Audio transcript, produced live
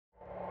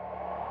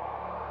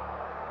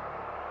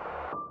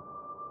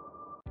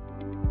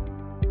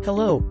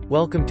Hello,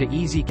 welcome to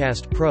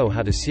EZCast Pro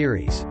How to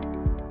series.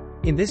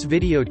 In this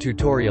video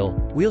tutorial,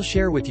 we'll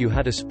share with you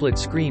how to split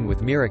screen with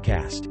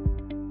Miracast.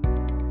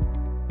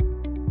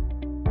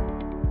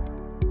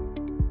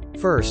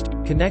 First,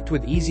 connect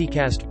with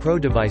EZCast Pro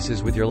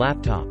devices with your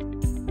laptop.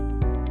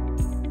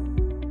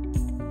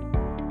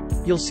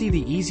 You'll see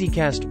the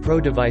EZCast Pro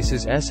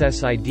device's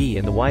SSID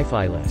in the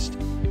Wi-Fi list.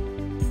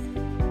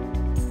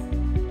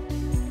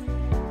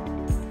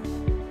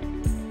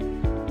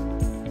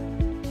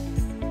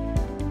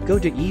 Go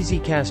to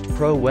EZCast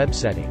Pro web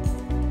setting.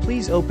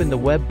 Please open the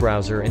web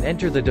browser and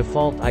enter the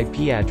default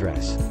IP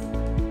address.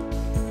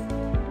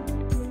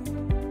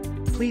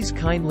 Please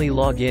kindly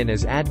log in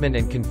as admin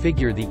and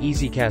configure the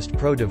EZCast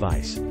Pro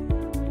device.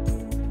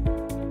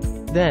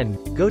 Then,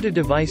 go to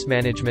Device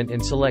Management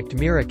and select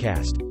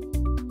Miracast.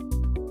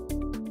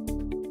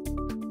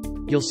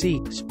 You'll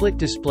see Split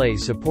Display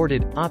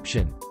Supported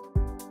option.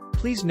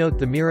 Please note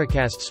the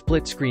Miracast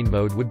split screen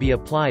mode would be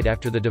applied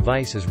after the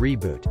device is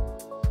reboot.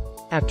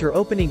 After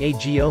opening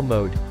AGO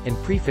mode, and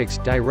prefix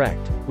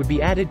direct would be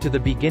added to the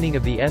beginning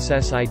of the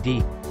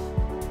SSID.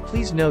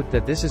 Please note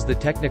that this is the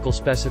technical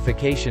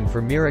specification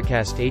for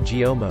Miracast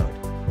AGO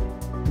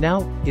mode.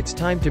 Now, it's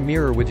time to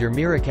mirror with your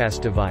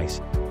Miracast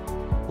device.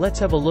 Let's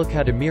have a look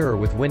how to mirror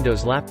with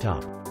Windows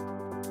laptop.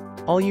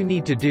 All you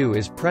need to do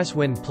is press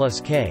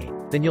Win+K,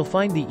 then you'll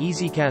find the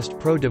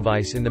EZCast Pro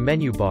device in the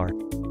menu bar.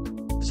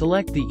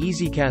 Select the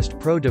EZCast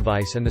Pro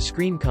device and the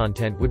screen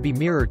content would be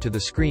mirrored to the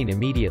screen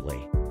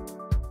immediately.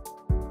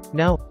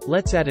 Now,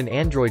 let's add an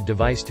Android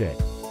device to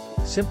it.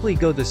 Simply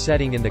go the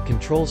setting in the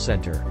control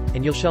center,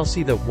 and you shall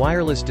see the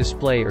wireless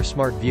display or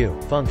smart view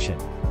function.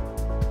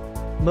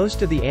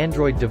 Most of the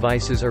Android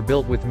devices are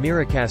built with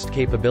Miracast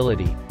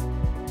capability.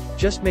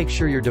 Just make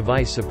sure your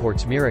device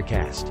supports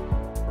Miracast.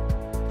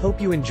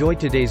 Hope you enjoyed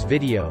today's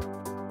video.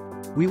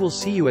 We will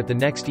see you at the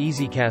next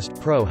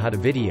EZCast Pro How to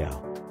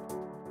video.